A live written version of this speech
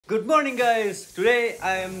Good morning, guys. Today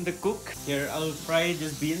I am the cook. Here I'll fry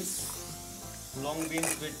these beans, long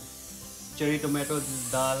beans with cherry tomato,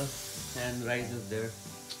 dal, and rice is there.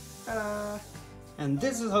 And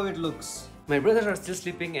this is how it looks. My brothers are still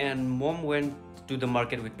sleeping, and mom went to the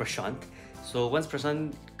market with Prashant. So once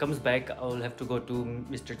Prashant comes back, I'll have to go to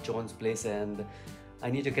Mr. John's place, and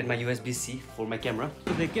I need to get my USB-C for my camera.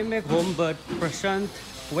 So they came back home, but Prashant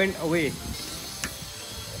went away.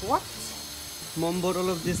 What? Mom bought all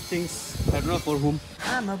of these things. I don't know for whom.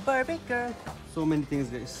 I'm a Barbie girl. So many things,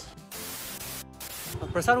 guys.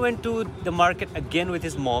 Prasad went to the market again with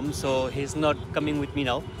his mom, so he's not coming with me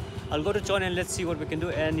now. I'll go to John and let's see what we can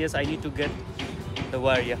do. And yes, I need to get the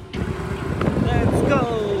wire. Yeah. Let's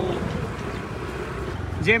go!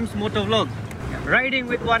 James Motovlog. Riding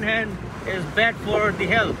with one hand is bad for the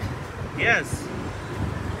health. Yes.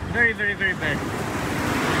 Very, very, very bad.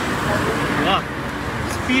 Wow.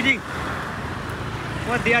 Speeding.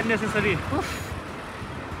 What the unnecessary. Oof.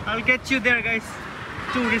 I'll get you there, guys.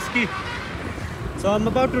 Too risky. So I'm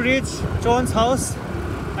about to reach John's house.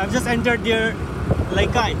 I've just entered their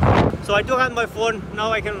Laikai. So I took out my phone.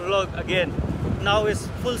 Now I can vlog again. Now is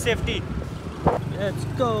full safety. Let's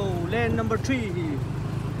go. Lane number 3.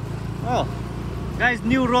 Oh, guys,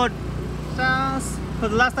 new road. For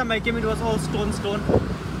the last time I came, it was all stone.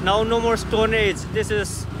 Now no more stone age. This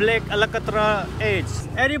is Black Alcatraz age.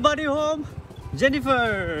 Anybody home?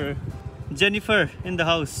 Jennifer in the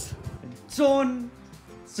house. John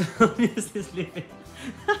is sleeping.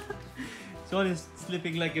 John is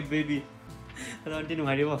sleeping like a baby. Good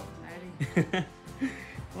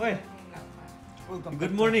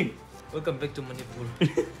morning. Welcome back to Manipur.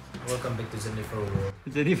 Welcome back to Jennifer World.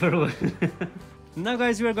 Jennifer World. Now,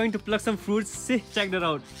 guys, we are going to pluck some fruits. See, check that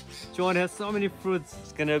out. John has so many fruits.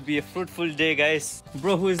 It's gonna be a fruitful day, guys.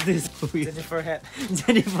 Bro, who is this? Jennifer head.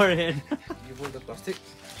 Jennifer head. You hold the plastic.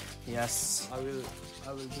 Yes. I will do.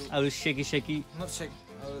 I will shaky. Not shake.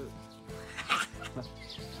 I will.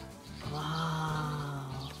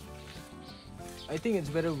 Wow. I think it's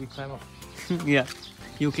better we climb up. Yeah,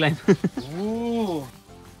 you climb. Ooh.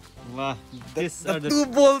 Wow. These are the 2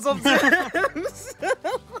 balls of gems.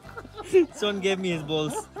 John gave me his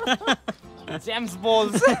balls. Gems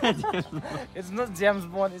balls. It's not James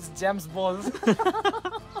Bond. It's Gems balls. Okay.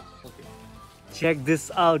 Check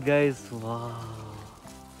this out, guys. Wow.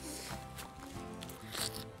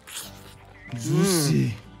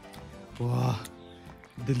 Juicy. Wow.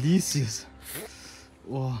 Delicious.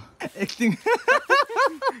 Wow. Acting.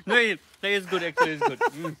 No, it's good. Actually, it's good.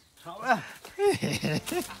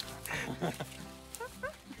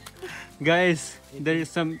 Guys, there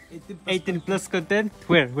is some 18 plus content.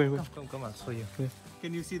 Where? Come on, show you.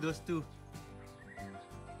 Can you see those two?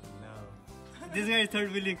 No. This guy is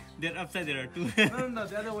third wheeling. They're upside. There are two. No.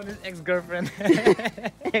 The other one is ex-girlfriend.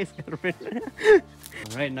 Ex-girlfriend.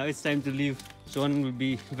 Alright, now it's time to leave. John will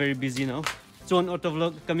be very busy now. John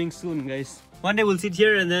Autovlog coming soon, guys. One day we'll sit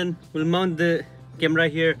here and then we'll mount the camera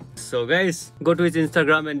here. So, guys, go to his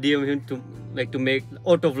Instagram and DM him to make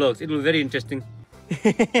auto vlogs. It will be very interesting.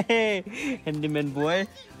 Handyman boy.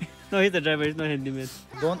 No, he's the driver. He's not handyman.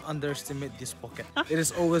 Don't underestimate this pocket. It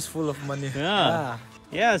is always full of money. Yeah.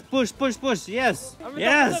 Yes. Push. Yes.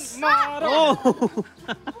 Yes. Oh.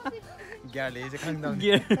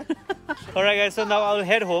 Gear. Alright, guys. So now I'll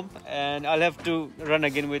head home and I'll have to run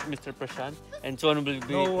again with Mr. Prashant. And John will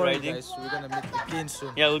be riding. Guys. We're gonna meet again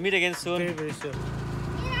soon. Yeah, we'll meet again soon. Very, very soon.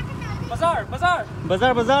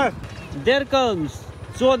 Bazaar. There comes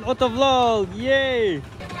John Autovlog. Yay!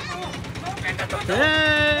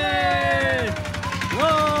 Hey!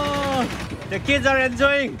 Whoa! The kids are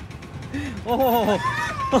enjoying. Oh!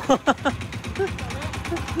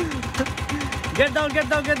 Get down!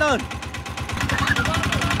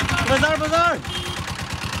 Bazaar!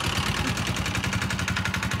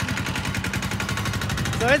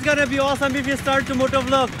 So it's gonna be awesome if you start to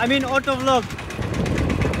autovlog.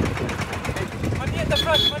 Money at the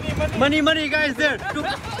front. Money, guys, there.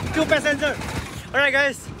 Two passengers. Alright,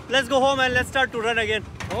 guys, let's go home and let's start to run again.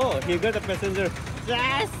 Oh, he got a passenger.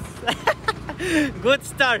 Yes! Good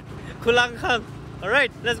start. Kulang Khang.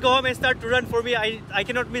 Alright, let's go home and start to run for me. I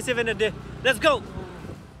cannot miss even a day. Let's go!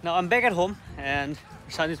 Now I'm back at home and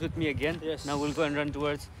Shan is with me again. Yes. Now we'll go and run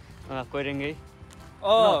towards Koirengay.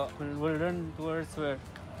 Oh. No, we'll run towards where?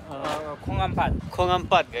 Khong Ampat. Khong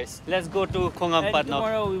Ampat, guys. Let's go to Khong Ampat now.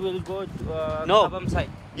 Tomorrow we will go to No. Kabam side.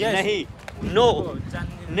 Yes. Nahi. No.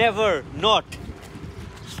 Never. Not.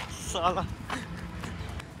 Sala.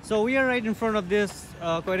 So we are right in front of this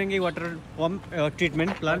Koirengay water pump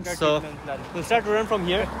treatment plant. We'll start to run from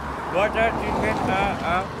here. Water treatment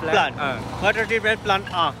plant. Water treatment plant.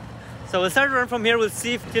 So we'll start to run from here. We'll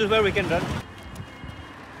see till where we can run.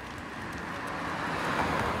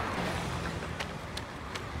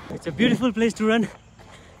 It's a beautiful place to run.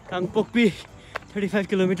 Kangpokpi, 35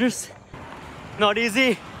 kilometers. Not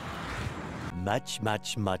easy.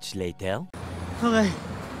 Much later. Okay.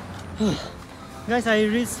 Guys, I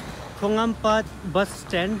reached Khongampat bus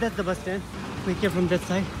stand. That's the bus stand. We came from that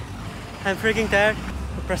side. I'm freaking tired.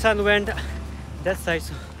 Prashant went that side,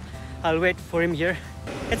 so I'll wait for him here.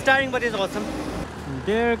 It's tiring, but it's awesome.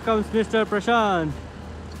 There comes Mr. Prashant.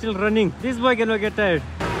 Still running. This boy cannot get tired.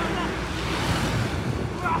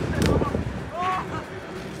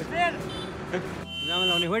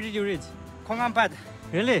 Where did you reach? Khongampat.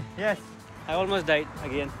 Really? Yes. I almost died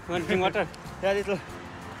again. You want to drink water? Yeah, little.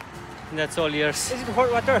 That's all yours. Is it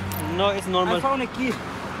hot water? No, it's normal. I found a key.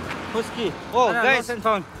 Whose key? Oh, Lost guys, and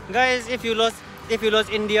found. guys, if you lost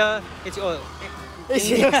India, it's all.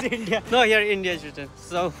 India. No, here India is written.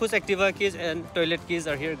 So whose Activa keys and toilet keys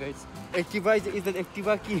are here, guys? Activa is an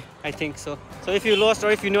Activa key. I think so. So if you lost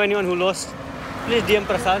or if you know anyone who lost, please DM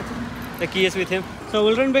Prashant. The key is with him. So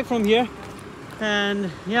we'll run back from here. And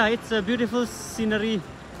yeah, it's a beautiful scenery,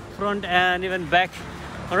 front and even back.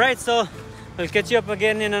 Alright, so we'll catch you up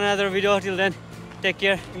again in another video. Till then, take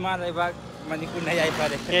care. Iman ay bag manikun na yay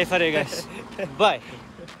pare. Yay, guys. Bye.